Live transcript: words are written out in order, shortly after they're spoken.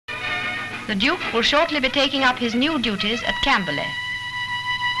The Duke will shortly be taking up his new duties at Camberley.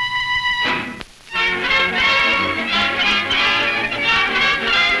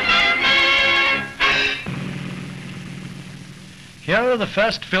 Here are the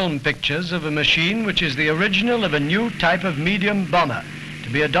first film pictures of a machine which is the original of a new type of medium bomber to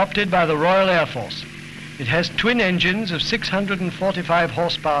be adopted by the Royal Air Force. It has twin engines of 645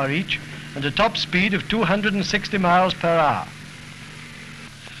 horsepower each and a top speed of 260 miles per hour.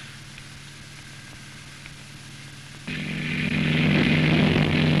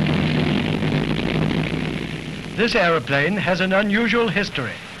 This aeroplane has an unusual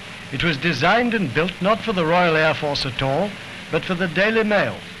history. It was designed and built not for the Royal Air Force at all, but for the Daily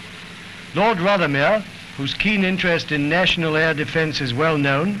Mail. Lord Rothermere, whose keen interest in national air defence is well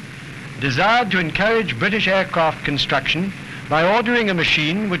known, desired to encourage British aircraft construction by ordering a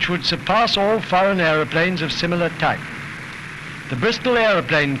machine which would surpass all foreign aeroplanes of similar type. The Bristol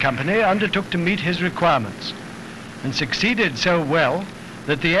Airplane Company undertook to meet his requirements and succeeded so well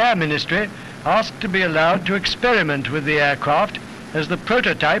that the Air Ministry asked to be allowed to experiment with the aircraft as the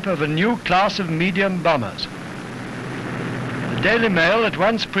prototype of a new class of medium bombers. The Daily Mail at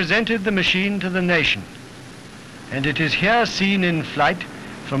once presented the machine to the nation, and it is here seen in flight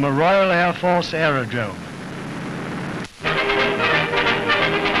from a Royal Air Force aerodrome.